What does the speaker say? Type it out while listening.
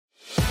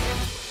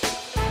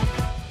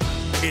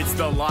It's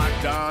the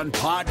Locked On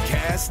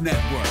Podcast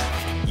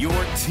Network, your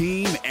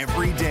team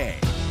every day.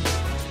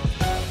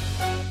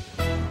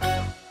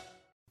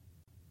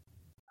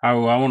 I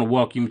want to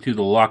welcome you to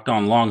the Locked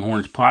On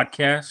Longhorns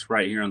podcast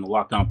right here on the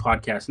Locked On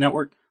Podcast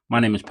Network.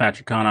 My name is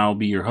Patrick Kahn. I will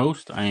be your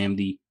host. I am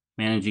the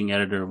managing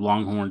editor of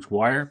Longhorns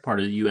Wire, part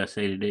of the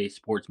USA Today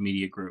Sports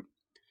Media Group.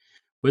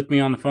 With me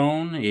on the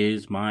phone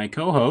is my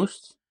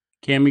co-host,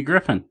 Cammie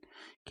Griffin.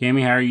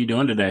 Cammie, how are you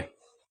doing today?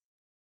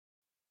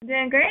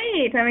 Doing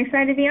great. I'm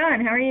excited to be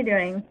on. How are you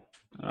doing?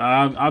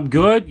 I'm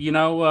good.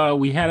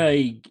 We had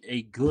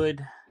a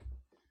good, I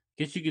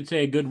guess you could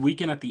say a good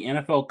weekend at the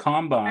NFL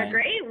Combine. A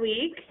great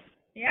week.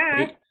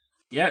 Yeah.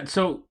 Yeah.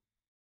 So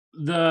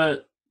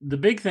the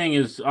big thing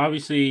is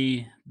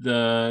obviously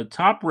the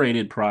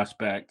top-rated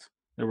prospect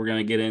that we're going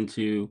to get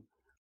into,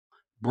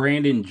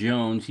 Brandon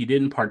Jones. He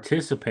didn't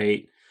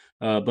participate,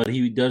 but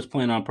he does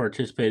plan on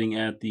participating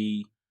at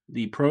the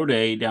Pro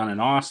Day down in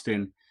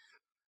Austin.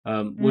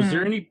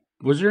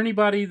 Was there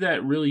anybody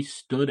that really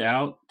stood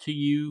out to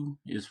you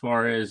as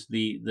far as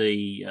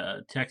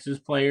the Texas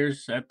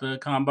players at the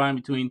Combine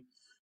between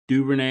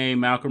Duvernay,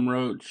 Malcolm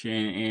Roach,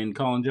 and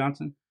Colin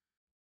Johnson?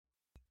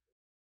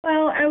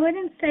 Well, I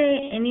wouldn't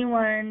say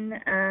anyone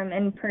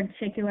in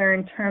particular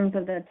in terms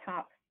of the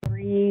top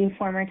three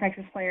former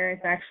Texas players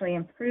actually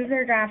improved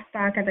their draft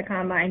stock at the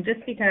Combine,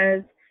 just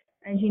because,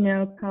 as you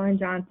know, Colin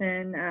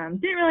Johnson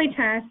didn't really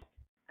test.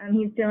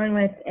 He's dealing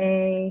with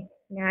a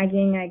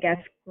nagging, I guess,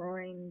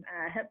 groin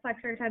hip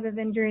flexor type of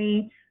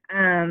injury,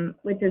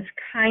 which is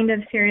kind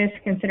of serious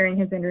considering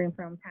his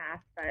injury-prone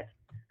past.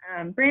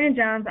 But Brandon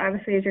Jones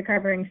obviously is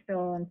recovering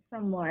still and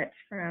somewhat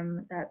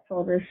from that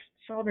shoulder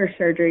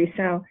surgery.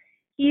 So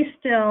he's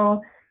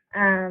still,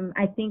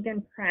 I think,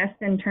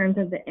 impressed in terms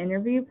of the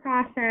interview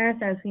process.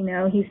 As we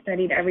know, he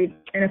studied every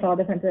NFL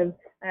defensive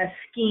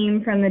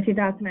scheme from the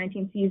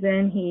 2019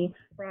 season. He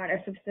brought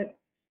a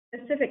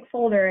specific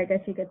folder, I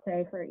guess you could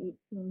say, for each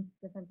team's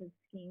defensive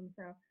scheme.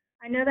 So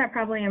I know that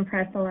probably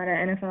impressed a lot of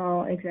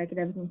NFL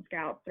executives and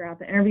scouts throughout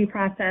the interview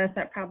process.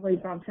 That probably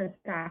bumped his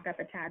stock up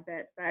a tad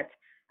bit. But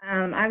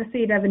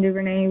obviously, Devin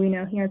Duvernay, we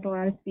know he has a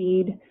lot of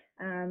speed.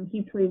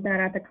 He proved that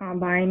at the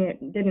Combine.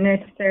 It didn't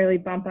necessarily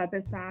bump up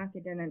his stock.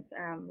 It didn't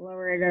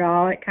lower it at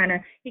all. He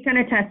kind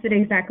of tested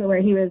exactly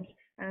where he was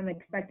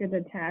expected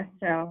to test.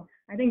 So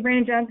I think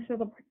Brandon Jones is still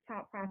the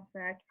top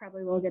prospect.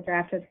 Probably will get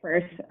drafted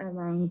first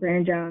among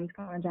Brandon Jones,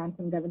 Colin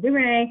Johnson, Devin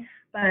Duvernay.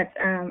 But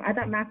I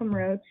thought Malcolm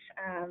Roach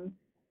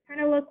kind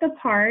of looked the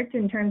part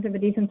in terms of a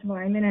defensive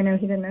lineman. I know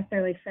he didn't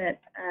necessarily fit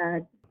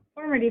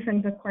former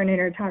defensive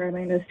coordinator Todd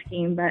Orlando's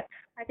scheme, but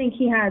I think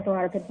he has a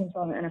lot of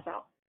potential in the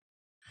NFL.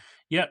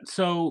 Yeah,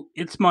 so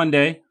it's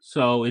Monday,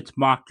 so it's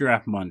Mock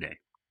Draft Monday.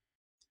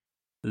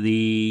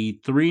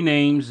 The three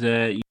names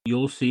that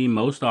you'll see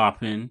most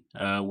often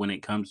when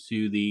it comes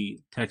to the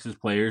Texas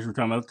players, we're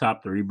talking about the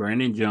top three: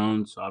 Brandon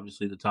Jones,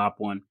 obviously the top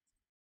one,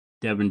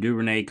 Devin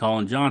Duvernay,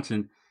 Colin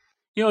Johnson.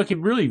 It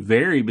can really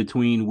vary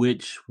between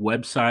which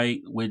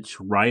website, which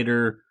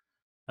writer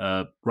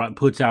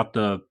puts out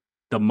the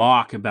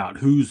mock about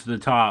who's the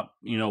top,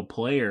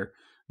 player.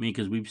 I mean,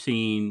 because I've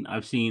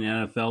seen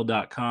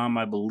NFL.com,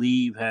 I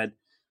believe, had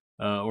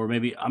or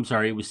maybe, I'm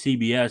sorry, it was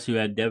CBS who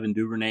had Devin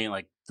Duvernay in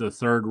like the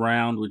third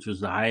round, which was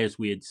the highest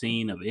we had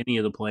seen of any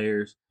of the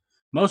players.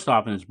 Most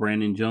often it's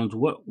Brandon Jones.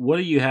 What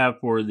do you have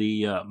for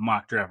the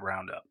mock draft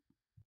roundup?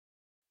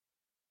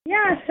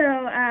 Yeah, so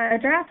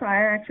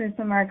DraftWire, actually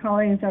some of our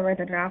colleagues over at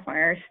the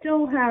DraftWire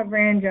still have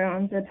Brandon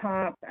Jones, the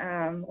top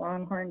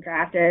Longhorn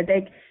drafted.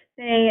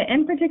 They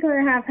in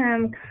particular have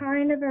him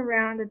kind of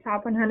around the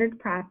top 100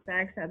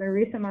 prospects. The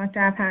recent mock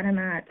draft had him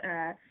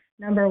at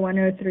number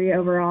 103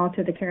 overall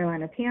to the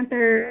Carolina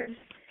Panthers.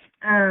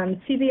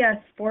 CBS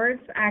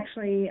Sports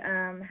actually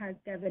has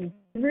Devin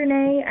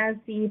Duvernay as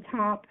the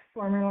top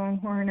former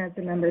Longhorn as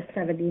the number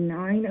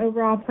 79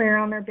 overall player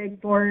on their big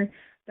board.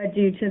 But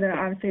due to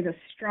obviously the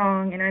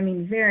strong, and I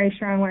mean very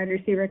strong wide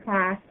receiver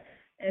class,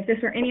 if this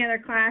were any other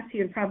class, he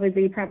would probably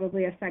be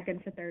a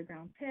second to third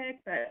round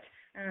pick. But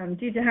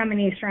due to how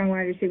many strong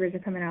wide receivers are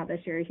coming out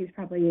this year, he's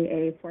probably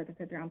a fourth or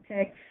fifth round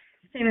pick.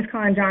 Same as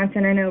Colin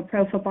Johnson. I know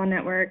Pro Football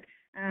Network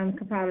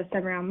compiled a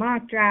 7-round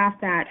mock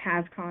draft that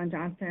has Colin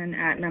Johnson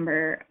at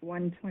number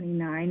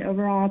 129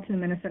 overall to the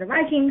Minnesota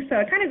Vikings. So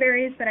it kind of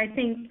varies, but I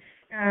think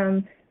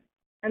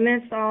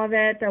amidst all of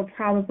it, they'll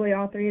probably,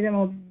 all three of them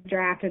will be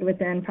drafted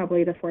within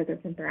probably the fourth or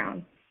fifth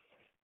round.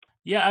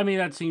 Yeah, I mean,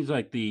 that seems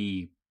like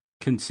the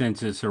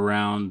consensus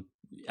around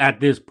at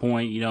this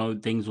point.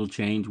 Things will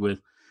change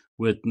with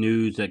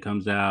news that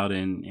comes out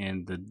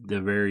and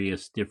the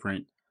various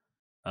different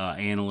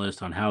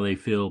analysts on how they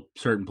feel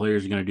certain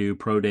players are going to do.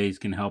 Pro days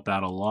can help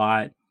out a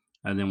lot,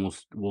 and then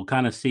we'll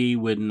kind of see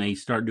when they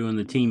start doing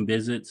the team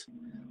visits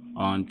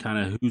on kind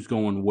of who's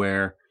going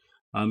where.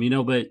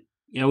 But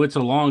it's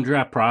a long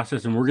draft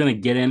process, and we're going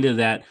to get into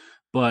that.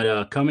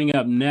 But coming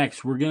up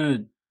next, we're going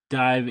to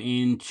dive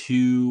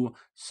into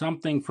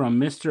something from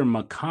Mr.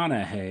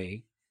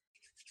 McConaughey.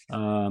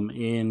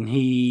 And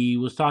he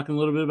was talking a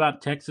little bit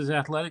about Texas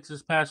athletics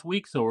this past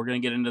week, so we're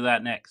going to get into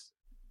that next.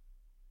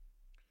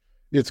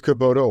 It's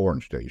Kubota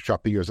Orange Day.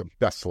 Shop the year's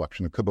best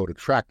selection of Kubota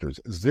tractors,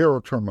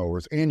 zero-turn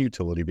mowers, and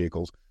utility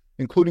vehicles,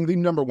 including the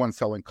 #1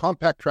 selling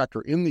compact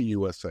tractor in the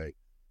USA.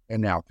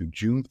 And now through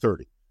June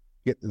 30,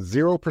 get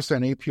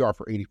 0% APR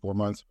for 84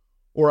 months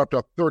or up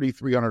to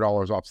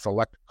 $3,300 off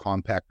select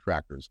compact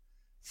tractors.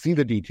 See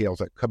the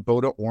details at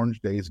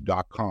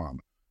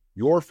KubotaOrangeDays.com.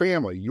 Your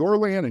family, your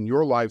land, and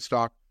your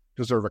livestock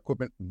deserve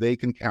equipment they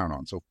can count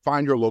on. So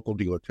find your local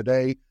dealer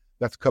today.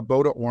 That's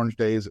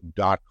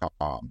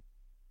KubotaOrangeDays.com.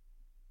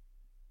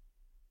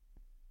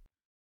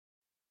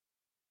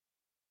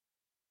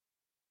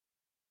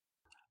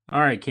 All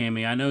right,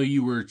 Cammy, I know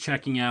you were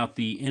checking out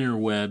the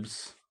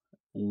interwebs.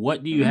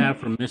 What do you have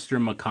from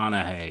Mr.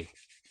 McConaughey?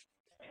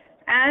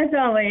 As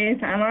always,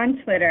 I'm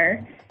on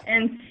Twitter,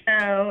 and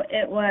so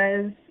it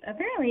was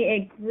apparently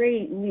a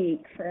great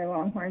week for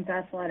Longhorns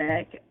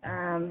Athletic.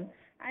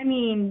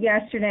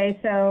 Yesterday,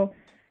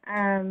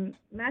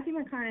 Matthew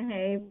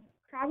McConaughey,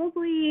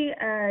 probably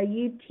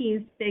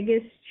UT's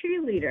biggest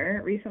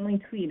cheerleader,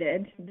 recently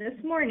tweeted this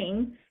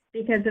morning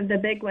because of the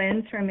big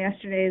wins from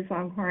yesterday's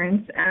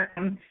Longhorns.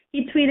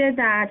 He tweeted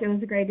that it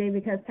was a great day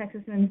because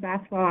Texas men's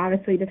basketball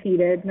obviously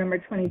defeated number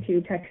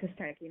 22 Texas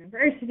Tech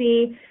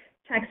University.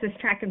 Texas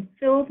track and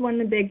field won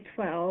the Big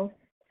 12.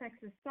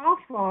 Texas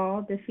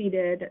softball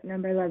defeated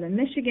number 11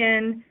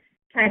 Michigan.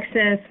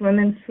 Texas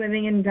women's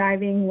swimming and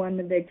diving won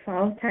the Big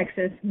 12.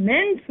 Texas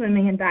men's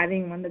swimming and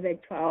diving won the Big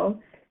 12.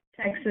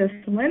 Texas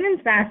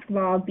women's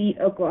basketball beat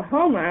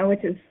Oklahoma,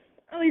 which is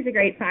always a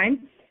great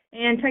sign.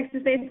 And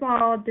Texas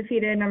baseball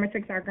defeated number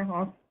 6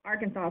 Arkansas.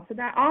 So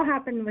that all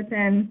happened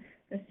within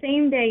the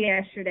same day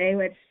yesterday,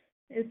 which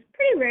is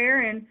pretty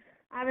rare and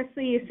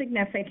obviously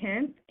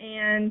significant.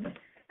 And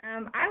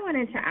I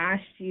wanted to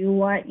ask you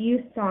what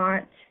you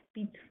thought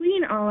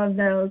between all of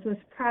those was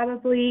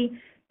probably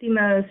the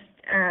most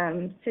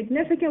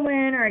significant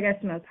win, or I guess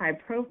the most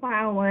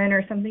high-profile win,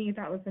 or something you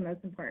thought was the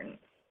most important.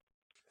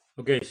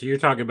 Okay, so you're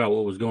talking about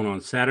what was going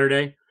on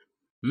Saturday?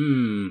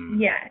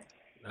 Yes.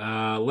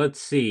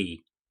 Let's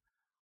see.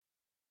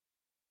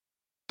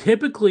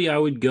 Typically, I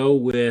would go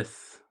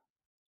with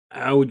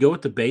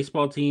the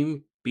baseball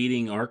team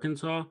beating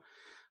Arkansas,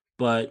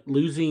 but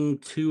losing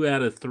 2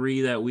 out of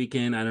 3 that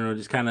weekend, I don't know,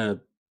 just kind of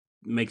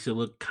makes it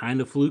look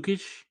kind of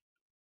flukish.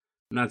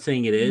 I'm not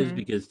saying it is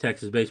because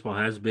Texas baseball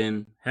has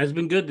been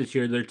good this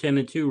year. They're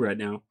 10-2 right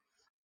now.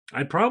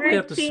 I'd probably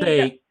have to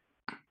say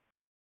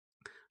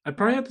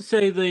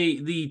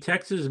the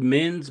Texas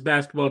men's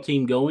basketball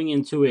team going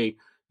into a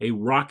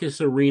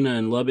raucous arena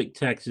in Lubbock,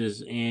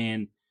 Texas,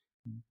 and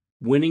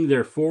winning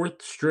their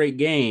 4th straight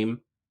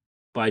game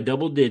by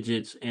double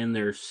digits and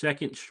their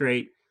 2nd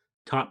straight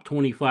top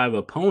 25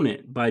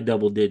 opponent by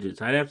double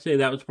digits. I'd have to say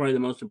that was probably the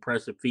most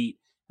impressive feat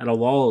out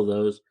of all of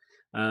those,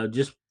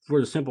 just for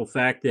the simple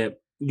fact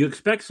that you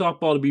expect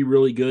softball to be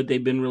really good.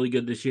 They've been really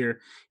good this year.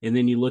 And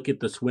then you look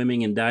at the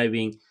swimming and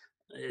diving,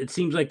 it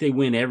seems like they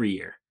win every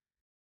year.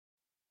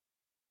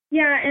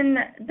 Yeah, and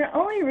the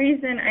only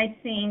reason I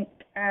think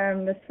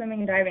the swimming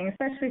and diving,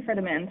 especially for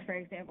the men's, for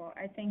example,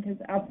 I think is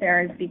up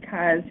there is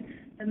because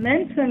the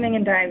men's swimming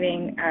and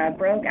diving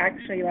broke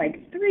actually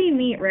like 3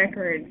 meet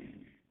records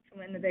to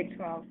win the Big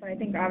 12. So I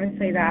think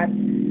obviously that's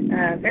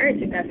very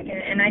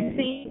significant. And I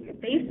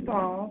think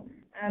baseball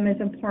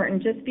is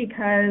important just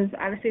because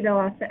obviously they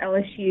lost to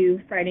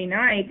LSU Friday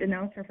night, and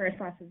that was their first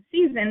loss of the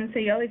season. So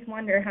you always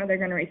wonder how they're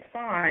going to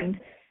respond.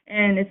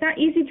 And it's not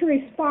easy to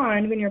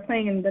respond when you're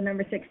playing in the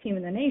number 6 team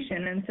in the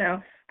nation. And so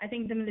I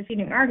think them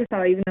defeating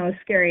Arkansas, even though it was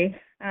scary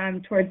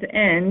towards the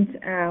end,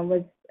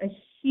 was a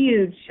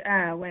huge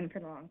win for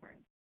the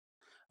Longhorns.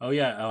 Oh,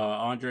 yeah.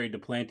 Andre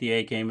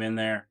Duplantier came in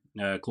there,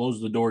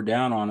 closed the door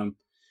down on him.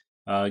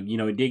 He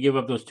did give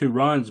up those 2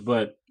 runs,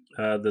 but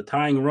the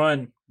tying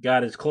run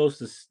got as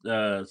close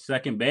to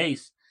second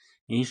base,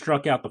 and he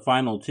struck out the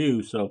final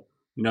 2. So,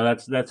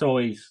 that's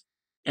always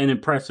an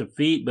impressive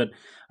feat. But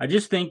I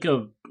just think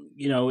of,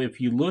 if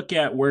you look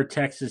at where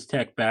Texas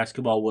Tech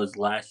basketball was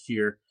last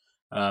year,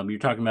 you're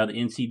talking about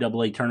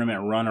NCAA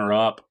tournament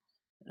runner-up,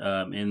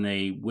 and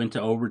they went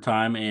to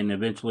overtime and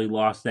eventually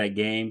lost that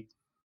game.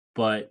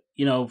 But,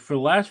 for the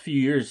last few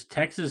years,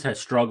 Texas has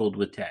struggled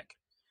with Tech.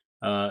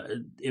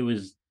 It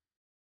was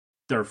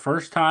their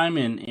first time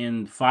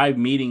in 5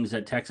 meetings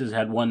that Texas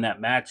had won that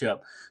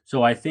matchup.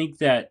 So I think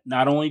that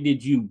not only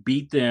did you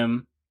beat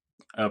them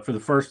for the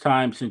first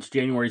time since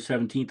January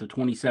 17th of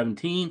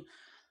 2017,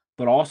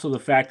 but also the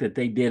fact that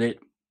they did it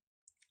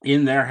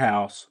in their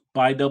house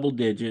by double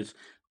digits,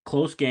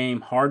 close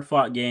game,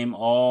 hard-fought game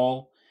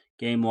all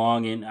game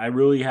long. And I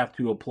really have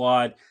to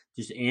applaud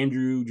just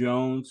Andrew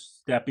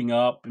Jones stepping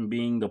up and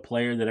being the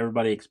player that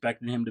everybody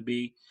expected him to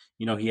be.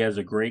 He has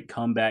a great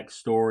comeback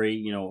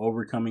story,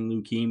 overcoming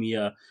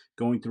leukemia,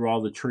 going through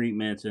all the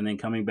treatments, and then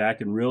coming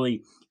back and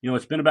really,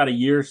 it's been about a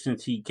year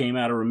since he came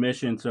out of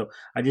remission. So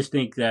I just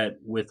think that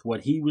with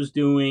what he was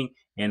doing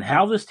and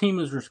how this team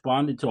has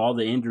responded to all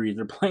the injuries,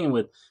 they're playing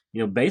with,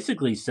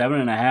 basically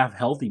 7.5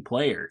 healthy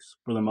players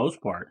for the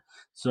most part.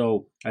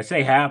 So I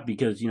say half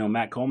because,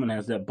 Matt Coleman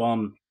has that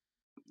bum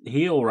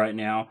heel right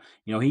now.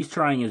 He's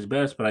trying his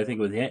best, but I think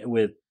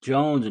with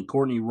Jones and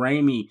Courtney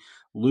Ramey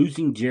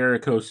losing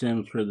Jericho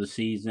Sims for the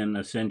season,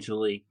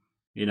 essentially,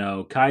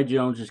 Kai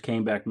Jones just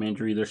came back from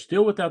injury. They're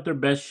still without their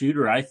best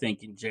shooter, I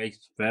think, in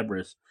Jace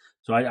Febris.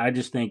 So I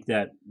just think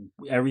that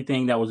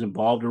everything that was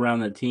involved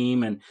around the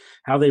team and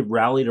how they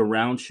rallied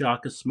around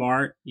Shaka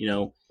Smart,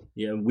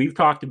 we've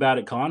talked about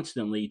it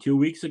constantly. 2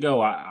 weeks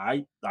ago,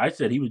 I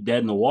said he was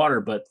dead in the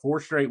water, but 4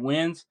 straight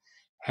wins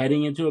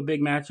heading into a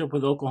big matchup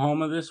with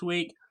Oklahoma this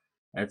week.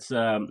 That's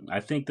I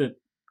think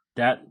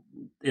that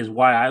is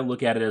why I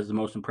look at it as the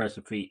most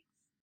impressive feat.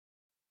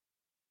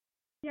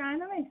 Yeah,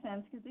 that makes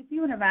sense, because if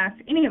you would have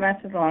asked any of us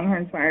at the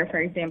Longhorns Wire, for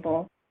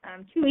example,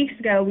 2 weeks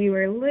ago, we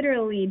were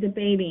literally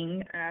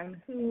debating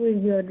who we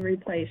would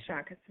replace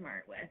Shaka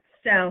Smart with.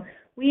 So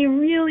we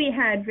really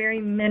had very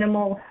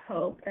minimal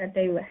hope that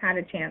they had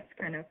a chance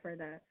kind of for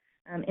the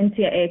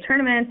NCAA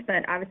tournament,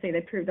 but obviously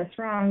they proved us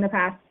wrong the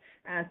past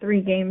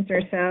 3 games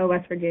or so,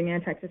 West Virginia,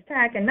 Texas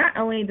Tech, and not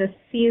only this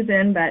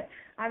season, but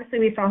obviously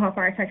we saw how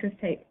far Texas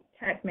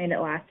Tech made it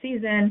last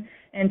season,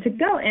 and to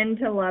go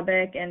into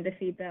Lubbock and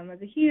defeat them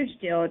was a huge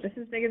deal, just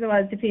as big as it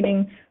was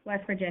defeating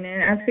West Virginia.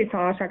 And as we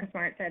saw, Shaka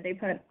Smart said they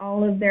put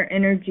all of their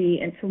energy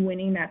into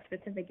winning that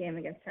specific game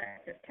against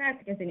Texas Tech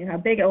because they knew how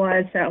big it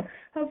was. So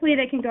hopefully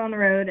they can go on the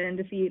road and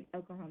defeat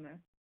Oklahoma.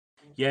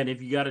 Yeah, and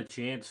if you got a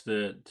chance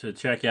to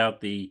check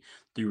out the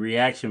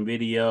reaction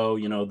video,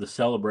 the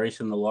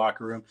celebration in the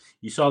locker room,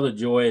 you saw the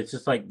joy. It's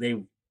just like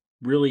they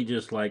really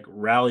just like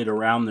rallied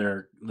around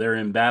their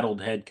embattled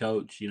head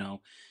coach,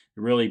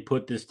 really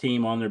put this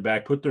team on their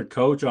back, put their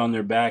coach on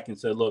their back and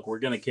said, "Look, we're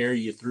going to carry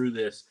you through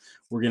this.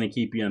 We're going to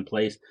keep you in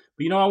place."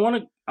 But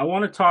I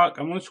want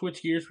to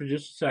switch gears for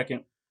just a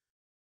second.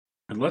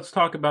 And let's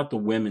talk about the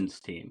women's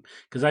team,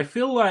 because I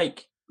feel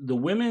like the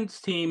women's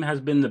team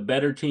has been the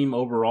better team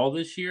overall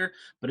this year,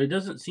 but it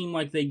doesn't seem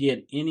like they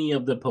get any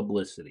of the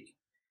publicity.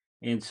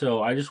 And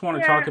so I just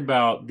want to talk Yeah.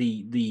 about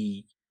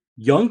the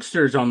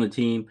youngsters on the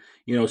team.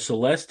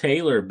 Celeste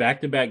Taylor,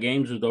 back-to-back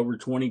games with over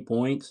 20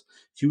 points.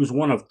 She was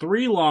one of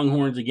 3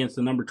 Longhorns against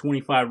the number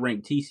 25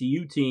 ranked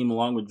TCU team,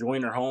 along with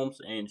Joyner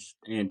Holmes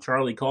and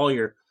Charlie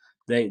Collier.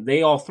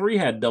 They all 3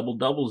 had double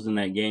doubles in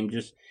that game.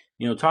 Just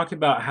talk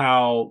about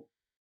how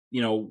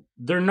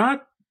they're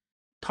not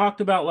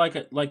talked about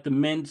like the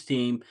men's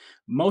team,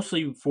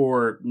 mostly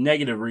for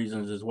negative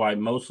reasons is why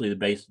mostly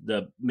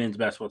the men's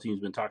basketball team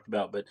has been talked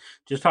about. But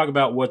just talk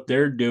about what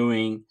they're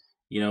doing.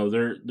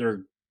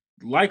 They're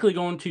likely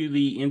going to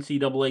the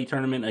NCAA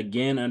tournament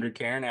again under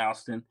Karen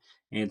Alston,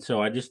 and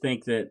so I just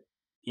think that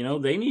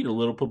they need a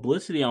little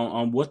publicity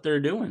on what they're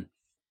doing.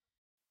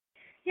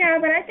 Yeah,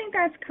 but I think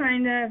that's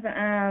kind of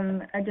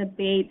a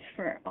debate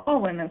for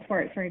all women's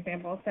sports, for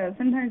example. So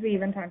sometimes we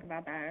even talk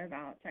about that,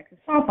 about Texas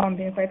softball and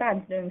things like that.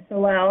 It's doing so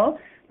well.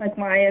 Like,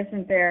 why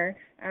isn't there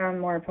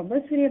more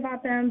publicity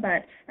about them?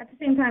 But at the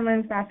same time,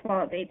 women's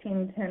basketball is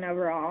 18-10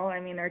 overall. I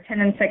mean, they're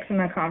 10-6 in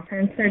the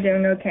conference. They're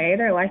doing okay.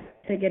 They're likely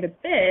to get a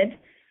bid.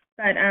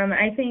 But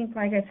I think,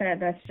 like I said,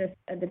 that's just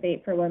a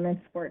debate for women's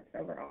sports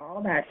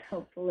overall that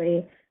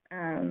hopefully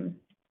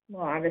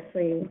will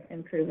obviously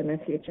improve in the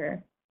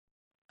future.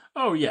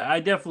 Oh yeah,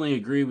 I definitely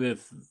agree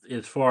with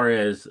as far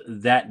as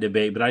that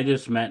debate, but I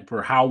just meant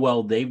for how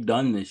well they've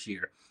done this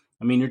year.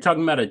 I mean, you're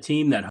talking about a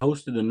team that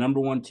hosted the number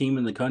 1 team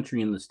in the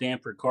country in the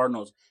Stanford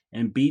Cardinals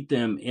and beat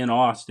them in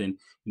Austin.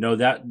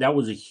 That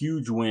was a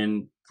huge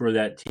win for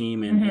that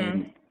team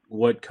and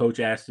what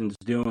Coach Aston's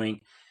doing.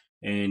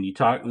 And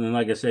then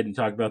like I said, you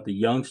talk about the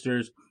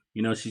youngsters.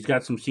 She's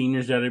got some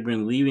seniors that have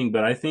been leaving,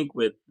 but I think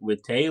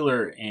with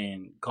Taylor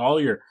and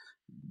Collier,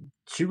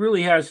 she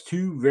really has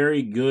 2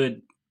 very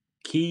good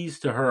keys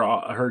to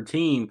her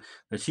team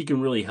that she can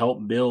really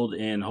help build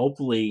and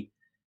hopefully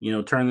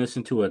turn this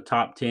into a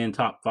top 10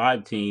 top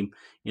 5 team.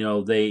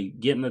 They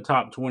get in the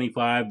top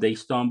 25, they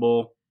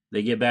stumble,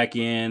 they get back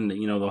in,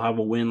 they'll have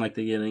a win like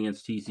they did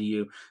against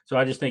TCU. So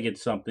I just think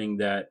it's something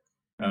that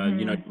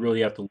you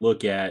really have to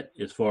look at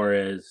as far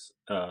as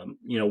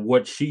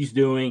what she's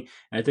doing.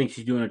 And I think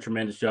she's doing a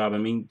tremendous job. I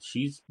mean,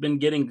 she's been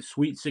getting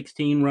Sweet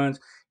 16 runs.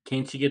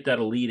 Can she get that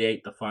Elite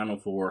 8, the Final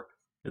Four?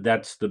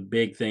 That's the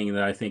big thing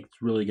that I think is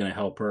really going to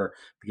help her,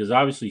 because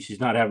obviously she's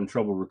not having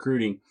trouble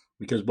recruiting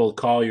because both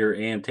Collier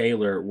and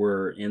Taylor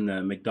were in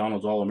the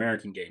McDonald's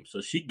All-American game. So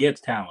she gets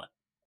talent.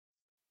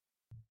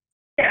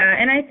 Yeah,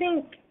 and I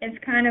think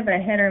it's kind of a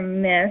hit or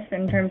miss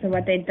in terms of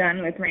what they've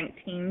done with ranked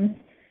teams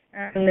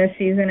this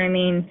season. I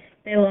mean,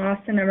 they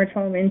lost to number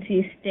 12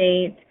 NC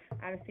State.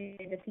 Obviously,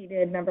 they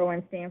defeated number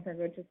 1 Stanford,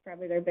 which is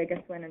probably their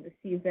biggest win of the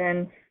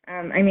season.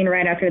 I mean,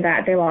 right after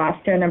that, they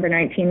lost to number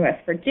 19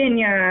 West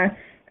Virginia.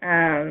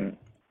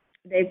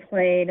 They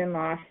played and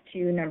lost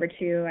to number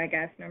 2, I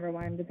guess, number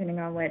 1, depending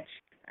on which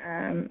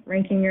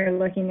ranking you're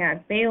looking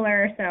at,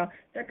 Baylor. So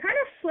they're kind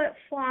of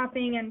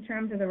flip-flopping in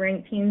terms of the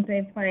ranked teams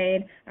they've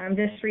played.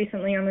 Just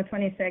recently on the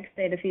 26th,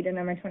 they defeated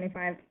number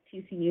 25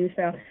 TCU.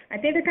 So I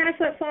think they're kind of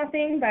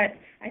flip-flopping, but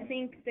I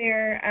think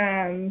they're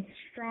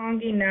strong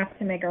enough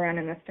to make a run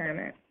in this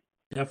tournament.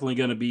 Definitely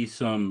going to be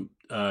some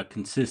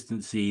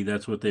consistency.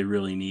 That's what they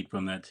really need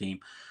from that team.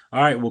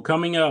 All right, well,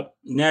 coming up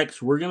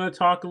next, we're going to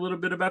talk a little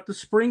bit about the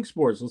spring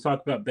sports. Let's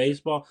talk about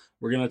baseball.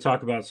 We're going to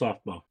talk about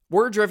softball.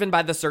 We're driven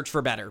by the search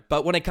for better,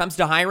 but when it comes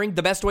to hiring,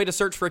 the best way to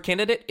search for a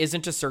candidate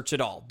isn't to search at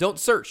all. Don't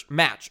search,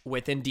 match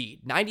with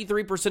Indeed.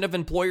 93% of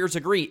employers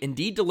agree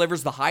Indeed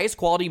delivers the highest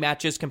quality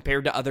matches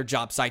compared to other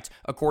job sites,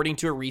 according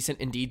to a recent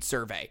Indeed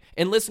survey.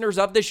 And listeners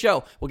of this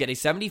show will get a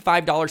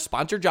 $75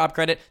 sponsored job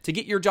credit to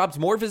get your jobs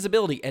more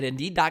visibility at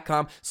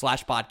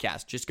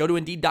Indeed.com/podcast. Just go to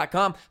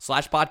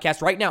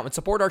Indeed.com/podcast right now and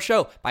support our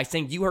show by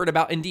saying you heard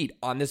about Indeed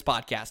on this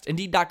podcast.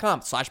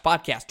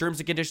 Indeed.com/podcast.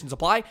 Terms and conditions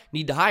apply.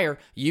 Need to hire?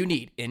 You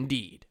need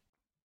Indeed.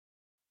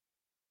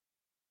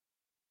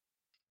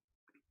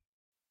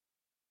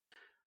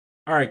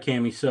 All right,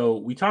 Cammie, so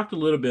we talked a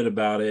little bit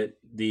about it.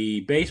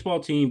 The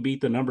baseball team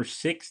beat the number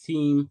 6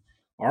 team,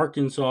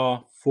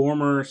 Arkansas,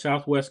 former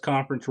Southwest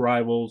Conference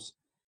rivals.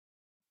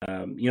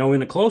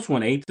 In a close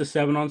one,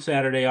 8-7 on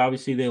Saturday.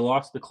 Obviously, they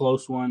lost the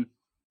close one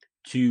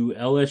to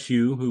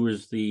LSU, who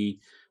was I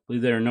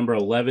believe they're number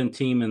 11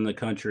 team in the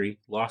country,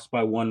 lost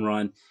by 1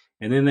 run.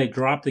 And then they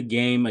dropped a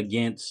game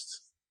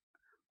against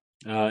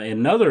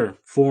another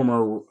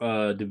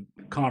former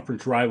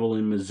conference rival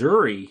in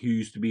Missouri, who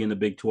used to be in the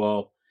Big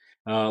 12.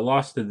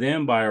 Lost to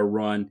them by a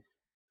run.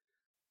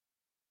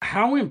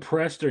 How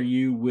impressed are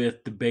you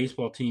with the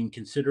baseball team,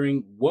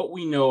 considering what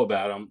we know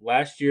about them?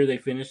 Last year, they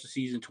finished the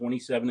season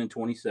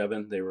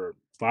 27-27. They were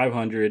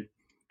 500.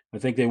 I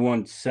think they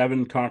won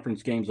 7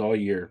 conference games all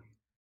year.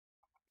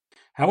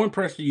 How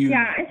impressed are you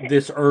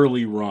this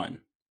early run?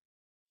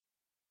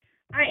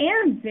 I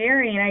am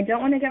very, and I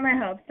don't want to get my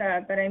hopes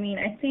up, but I mean,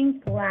 I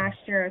think last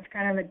year was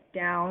kind of a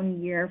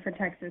down year for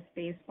Texas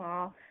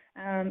baseball,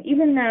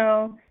 even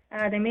though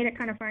they made it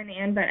kind of far in the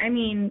end. But I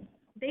mean,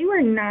 they were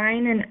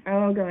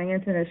 9-0 going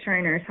into the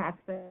Shriners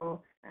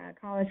Hospital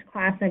College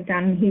Classic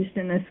down in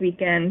Houston this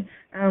weekend.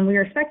 We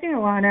were expecting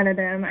a lot out of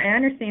them. I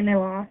understand they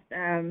lost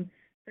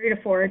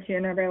 3-4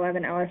 to number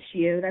 11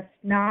 LSU. That's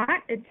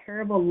not a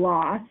terrible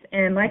loss.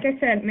 And like I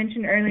said,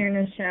 mentioned earlier in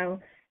the show,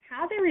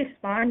 how they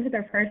respond to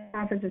their first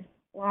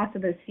loss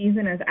of the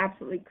season is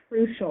absolutely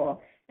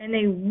crucial. And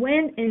they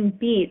went and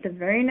beat the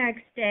very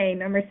next day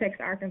number 6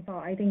 Arkansas.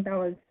 I think that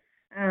was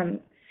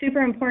super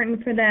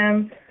important for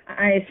them.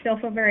 I still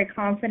feel very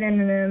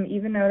confident in them,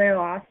 even though they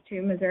lost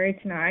to Missouri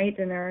tonight,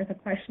 and there was a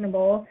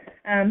questionable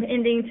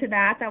ending to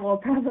that we'll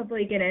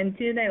probably get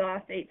into. They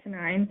lost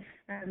 8-9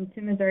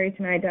 to Missouri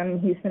tonight down in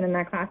Houston in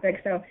that classic.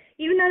 So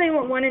even though they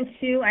went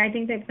 1-2, I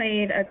think they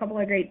played a couple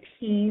of great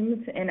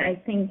teams, and I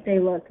think they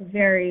look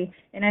very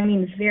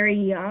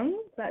young,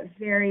 but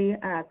very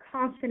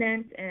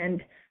confident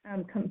and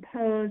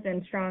composed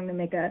and strong to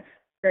make a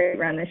great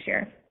run this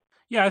year.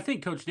 Yeah, I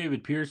think Coach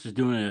David Pierce is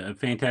doing a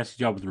fantastic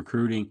job with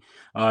recruiting.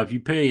 If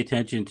you pay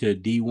attention to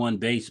D1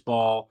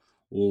 baseball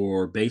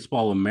or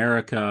Baseball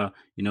America,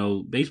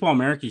 Baseball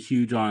America is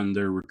huge on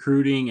their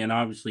recruiting and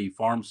obviously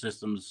farm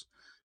systems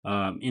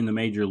in the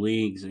major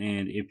leagues.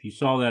 And if you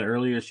saw that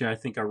earlier this year, I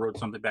think I wrote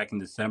something back in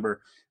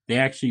December. They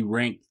actually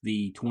ranked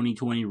the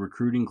 2020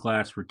 recruiting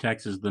class for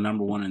Texas the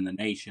number 1 in the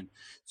nation.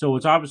 So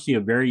it's obviously a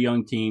very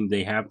young team.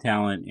 They have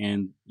talent,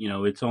 and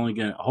it's only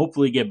going to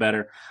hopefully get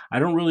better. I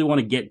don't really want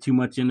to get too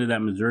much into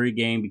that Missouri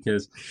game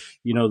because,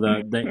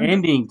 the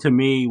ending to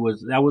me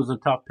was a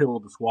tough pill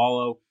to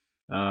swallow.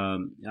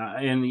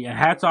 And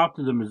hats off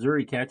to the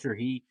Missouri catcher.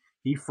 He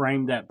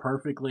framed that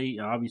perfectly.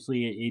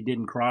 Obviously, it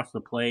didn't cross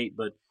the plate,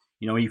 but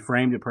he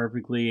framed it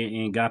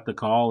perfectly and got the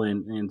call,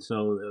 and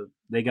so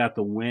they got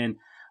the win.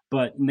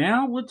 But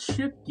now let's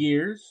shift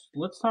gears.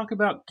 Let's talk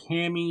about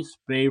Cammie's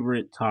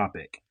favorite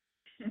topic.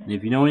 And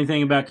if you know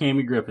anything about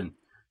Cammie Griffin,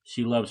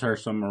 she loves her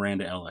some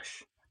Miranda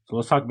Ellis. So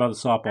let's talk about the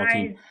softball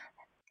team.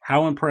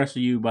 How impressed are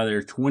you by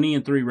their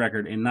 20-3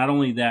 record? And not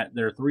only that,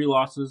 their 3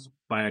 losses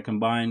by a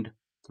combined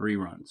 3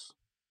 runs.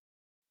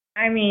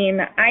 I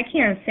mean, I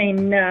can't say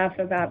enough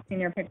about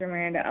senior pitcher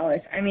Miranda Ellis.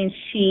 I mean,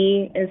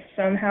 she is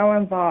somehow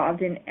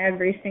involved in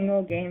every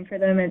single game for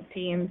them, it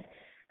seems.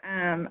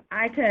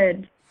 I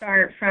could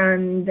start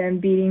from them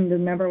beating the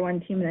number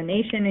 1 team in the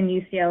nation in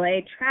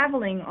UCLA,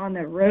 traveling on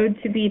the road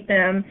to beat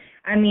them.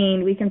 I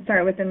mean, we can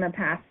start within the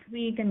past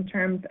week in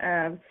terms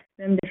of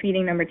them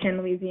defeating number 10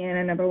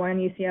 Louisiana, number 1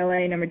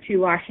 UCLA, number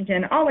 2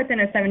 Washington, all within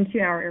a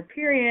 72-hour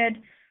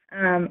period.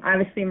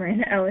 Obviously,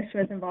 Miranda Ellis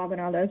was involved in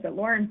all those, but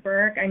Lauren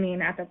Burke, I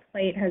mean, at the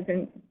plate has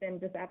been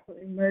just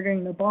absolutely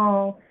murdering the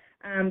ball.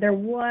 There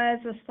was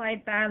a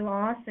slight bad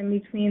loss in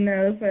between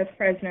those with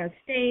Fresno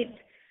State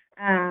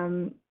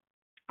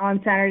on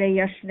Saturday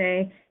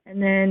yesterday,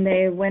 and then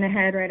they went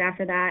ahead right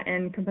after that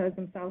and composed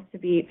themselves to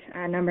beat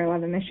number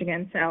 11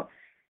 Michigan. So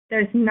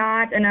there's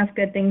not enough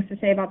good things to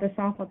say about the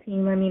softball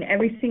team. I mean,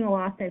 every single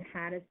loss they've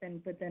had has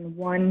been within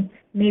 1,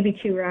 maybe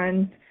 2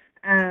 runs,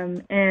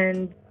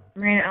 and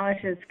Miranda Ellis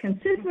is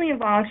consistently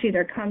involved. She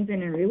either comes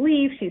in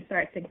relief, she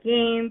starts a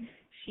game,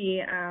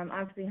 she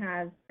obviously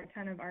has a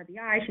ton of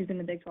RBI. She's been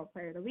the Big 12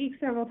 Player of the Week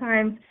several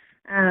times.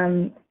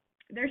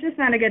 There's just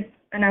not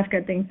enough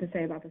good things to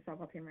say about the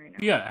softball team right now.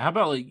 Yeah, how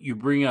about you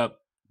bring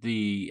up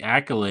the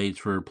accolades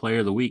for Player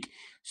of the Week?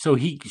 So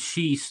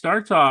she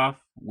starts off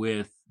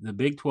with the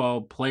Big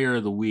 12 Player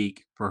of the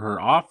Week for her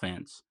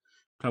offense.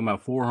 Talking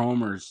about 4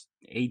 homers,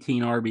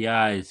 18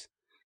 RBIs.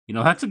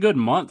 That's a good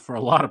month for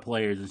a lot of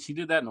players, and she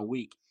did that in a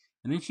week.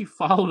 And then she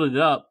followed it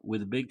up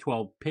with the Big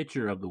 12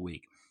 Pitcher of the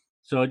Week.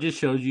 So it just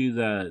shows you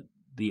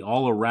the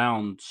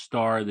all-around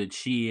star that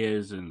she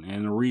is, and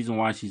the reason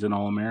why she's an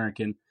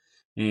All-American.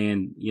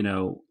 And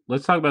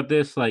let's talk about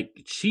this. Like,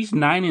 she's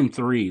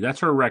 9-3.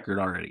 That's her record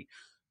already.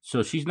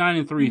 So she's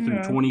 9-3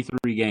 through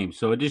 23 games.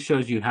 So it just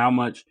shows you how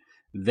much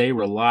they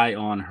rely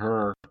on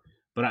her.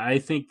 But I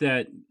think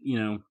that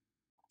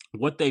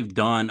what they've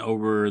done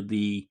over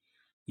the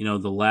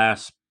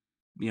last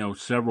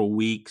several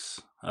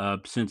weeks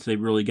since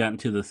they've really gotten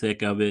to the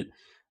thick of it.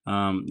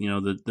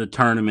 The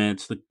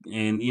tournaments,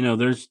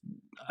 there's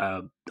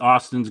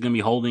Austin's going to be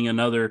holding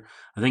another.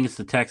 I think it's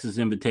the Texas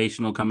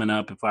Invitational coming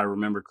up, if I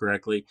remember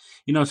correctly.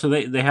 So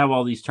they have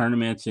all these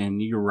tournaments,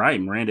 and you're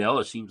right. Miranda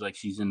Ellis seems like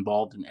she's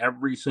involved in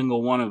every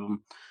single one of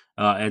them.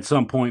 At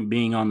some point,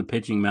 being on the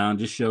pitching mound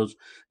just shows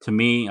to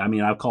me. I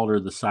mean, I've called her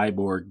the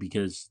cyborg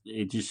because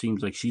it just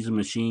seems like she's a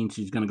machine.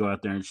 She's going to go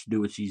out there and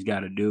do what she's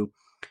got to do,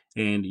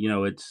 and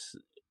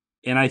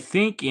and I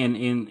think,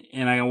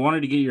 and I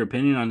wanted to get your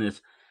opinion on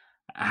this.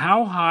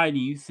 How high do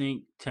you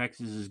think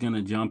Texas is going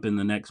to jump in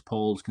the next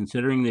polls,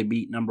 considering they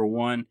beat number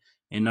 1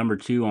 and number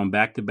 2 on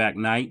back-to-back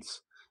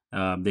nights?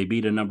 They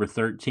beat a number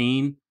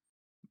 13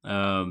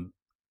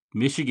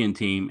 Michigan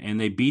team, and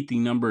they beat the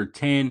number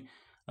 10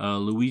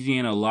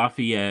 Louisiana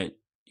Lafayette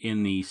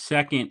in the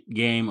second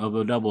game of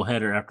a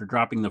doubleheader after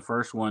dropping the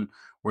first one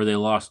where they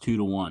lost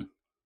 2-1.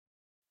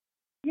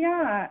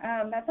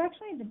 Yeah, that's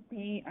actually a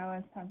debate I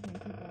was talking to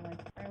people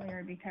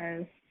earlier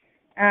because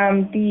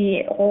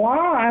the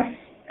loss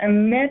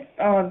amidst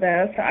all of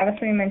this, so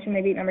obviously we mentioned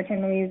they beat number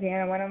 10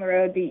 Louisiana, went on the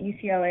road, beat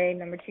UCLA,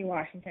 number 2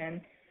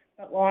 Washington,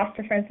 but lost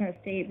to Fresno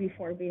State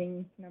before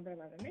beating number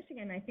 11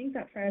 Michigan. I think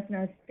that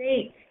Fresno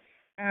State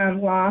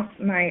loss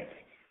might,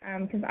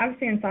 because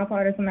obviously in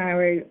softball it doesn't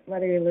matter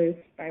whether you lose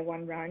by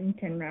 1 run,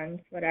 10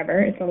 runs, whatever,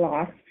 it's a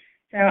loss.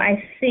 So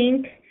I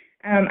think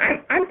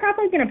I'm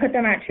probably going to put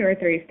them at 2 or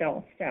 3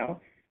 still.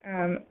 So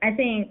I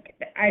think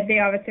they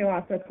obviously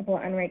lost to a couple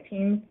of unranked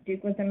teams.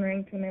 Duke was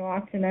unranked when they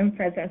lost to them.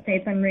 Fresno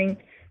State's unranked.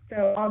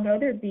 So although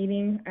they're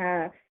beating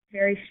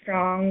very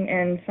strong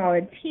and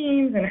solid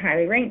teams and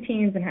highly ranked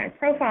teams and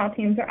high-profile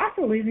teams, they're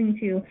also losing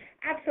to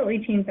absolutely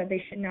teams that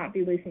they should not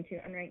be losing to,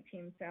 unranked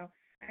teams. So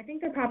I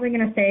think they're probably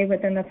going to stay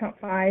within the top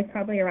 5,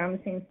 probably around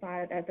the same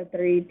spot as the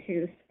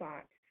 3-2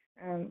 spot.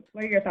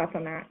 What are your thoughts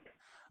on that?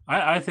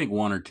 I think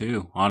 1 or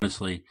 2,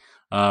 honestly,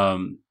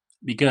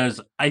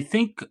 because I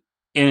think,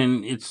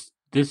 and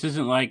this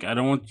isn't like, I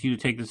don't want you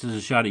to take this as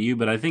a shot at you,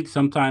 but I think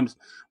sometimes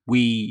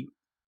we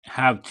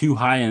have too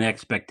high an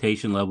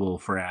expectation level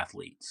for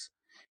athletes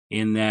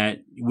in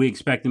that we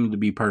expect them to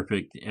be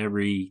perfect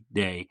every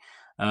day.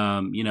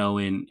 And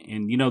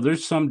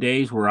there's some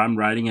days where I'm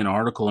writing an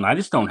article and I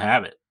just don't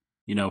have it,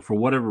 for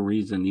whatever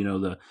reason,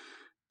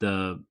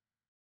 the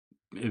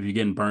if you're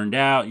getting burned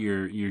out,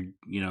 you're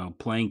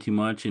playing too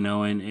much,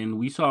 and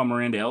we saw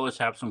Miranda Ellis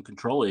have some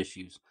control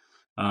issues,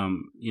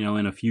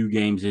 in a few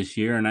games this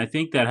year, and I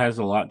think that has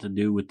a lot to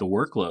do with the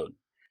workload.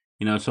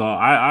 So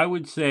I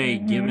would say,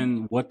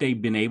 given what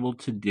they've been able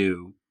to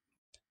do,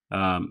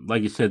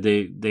 like you said,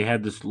 they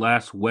had this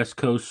last West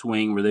Coast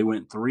swing where they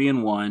went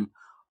 3-1.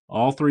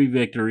 All 3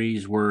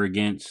 victories were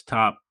against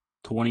top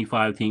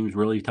 25 teams,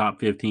 really top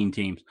 15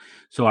 teams.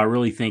 So I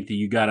really think that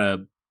you got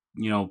to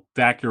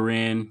factor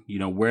in,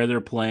 where they're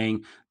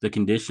playing, the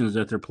conditions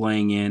that they're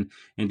playing in,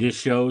 and just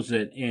shows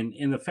that,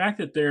 and the fact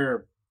that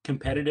they're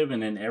competitive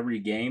and in every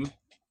game,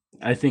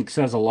 I think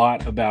says a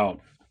lot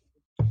about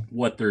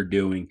what they're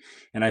doing.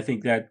 And I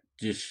think that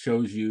just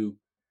shows you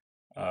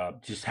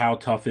just how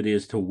tough it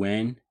is to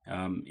win.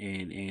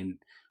 And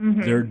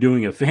they're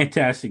doing a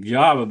fantastic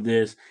job of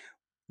this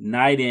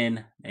night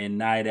in and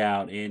night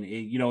out. And,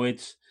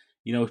 it's,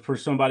 for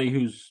somebody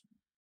who's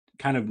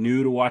kind of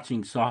new to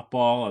watching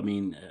softball. I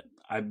mean,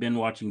 I've been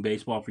watching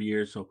baseball for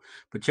years,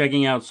 but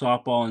checking out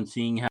softball and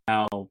seeing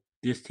how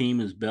this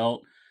team is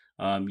built.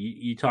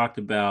 You talked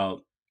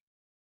about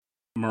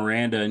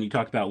Miranda and you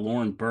talked about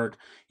Lauren Burke.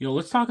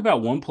 Let's talk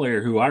about one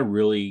player who I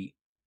really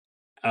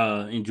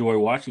enjoy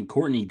watching,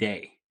 Courtney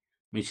Day.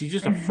 I mean, she's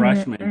just a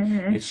freshman,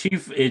 and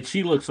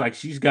she looks like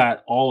she's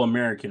got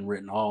All-American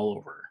written all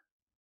over her.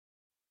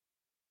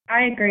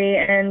 I agree,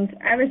 and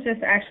I was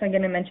just actually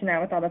going to mention that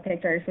with all the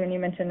pictures when you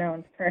mentioned no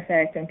one's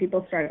perfect and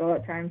people struggle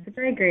at times, which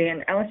I agree,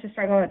 and Ellis has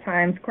struggled at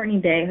times. Courtney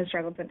Day has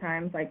struggled at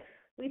times. Like,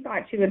 we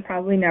thought she would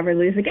probably never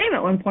lose a game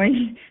at one point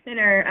in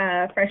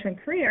her freshman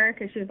career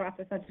because she was off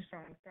to such a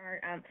strong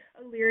start.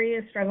 O'Leary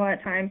has struggled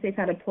at times. They've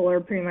had to pull her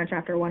pretty much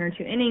after 1 or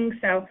 2 innings.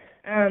 So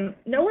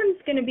no one's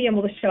going to be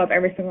able to show up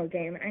every single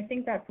game. And I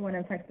think that's one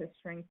of Texas'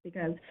 strengths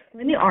because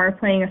when they are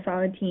playing a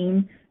solid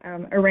team,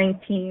 a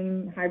ranked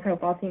team,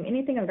 high-profile team,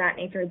 anything of that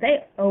nature,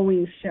 they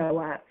always show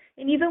up.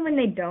 And even when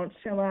they don't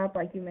show up,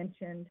 like you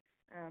mentioned,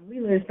 we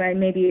lose by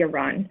maybe a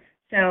run.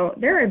 So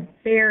they're a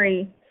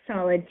very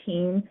solid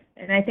team,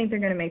 and I think they're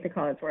going to make the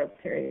College World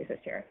Series this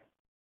year.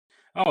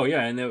 Oh,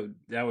 yeah, and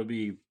that would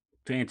be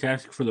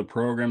fantastic for the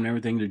program and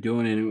everything they're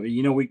doing. And,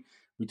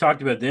 we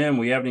talked about them.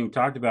 We haven't even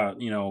talked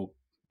about,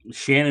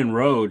 Shannon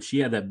Rhodes. She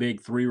had that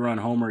big 3-run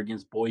homer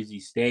against Boise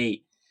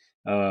State.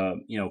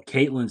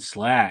 Caitlin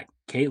Slack,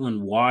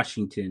 Caitlin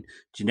Washington,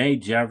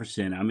 Janae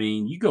Jefferson. I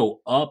mean, you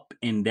go up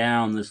and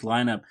down this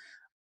lineup.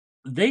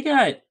 They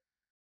got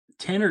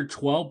 10 or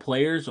 12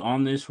 players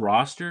on this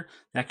roster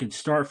that could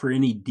start for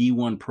any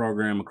D1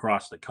 program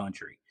across the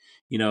country.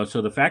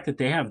 So the fact that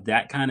they have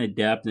that kind of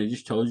depth, and it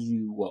just tells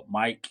you what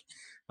Mike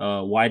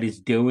White is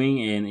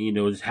doing, and,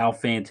 just how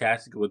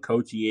fantastic of a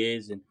coach he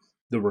is and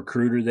the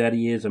recruiter that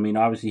he is. I mean,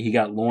 obviously he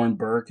got Lauren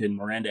Burke and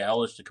Miranda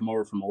Ellis to come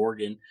over from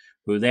Oregon,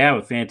 who they have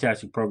a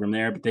fantastic program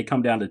there, but they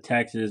come down to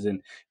Texas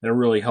and they're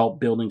really help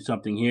building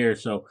something here.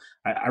 So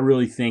I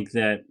really think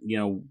that,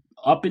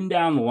 up and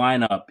down the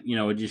lineup,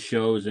 it just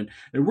shows. And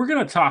we're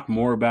going to talk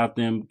more about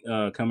them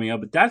coming up.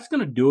 But that's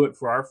going to do it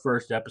for our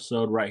first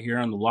episode right here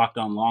on the Locked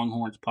On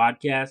Longhorns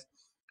podcast.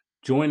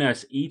 Join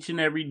us each and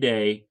every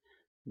day.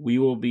 We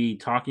will be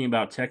talking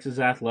about Texas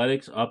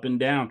athletics up and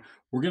down.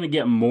 We're going to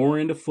get more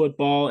into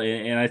football,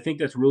 and I think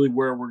that's really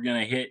where we're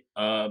going to hit,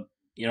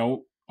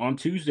 on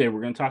Tuesday.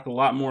 We're going to talk a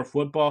lot more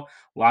football,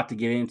 a lot to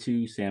get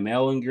into. Sam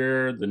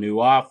Ehlinger, the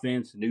new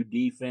offense, the new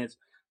defense.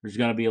 There's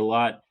going to be a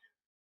lot.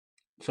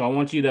 So I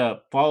want you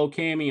to follow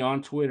Cammie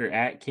on Twitter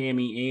at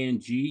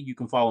CammieANG. You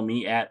can follow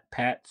me at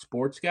Pat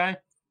Sports Guy.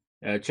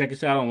 Check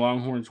us out on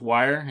Longhorns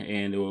Wire,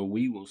 and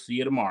we will see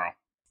you tomorrow.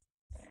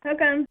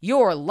 Okay.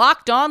 You're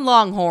Locked On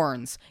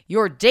Longhorns,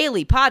 your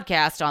daily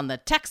podcast on the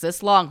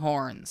Texas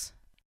Longhorns.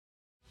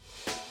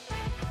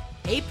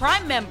 Hey,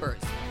 Prime members,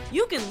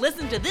 you can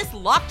listen to this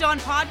Locked On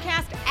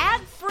podcast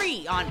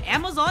ad-free on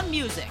Amazon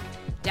Music.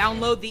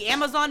 Download the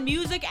Amazon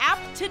Music app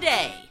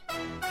today.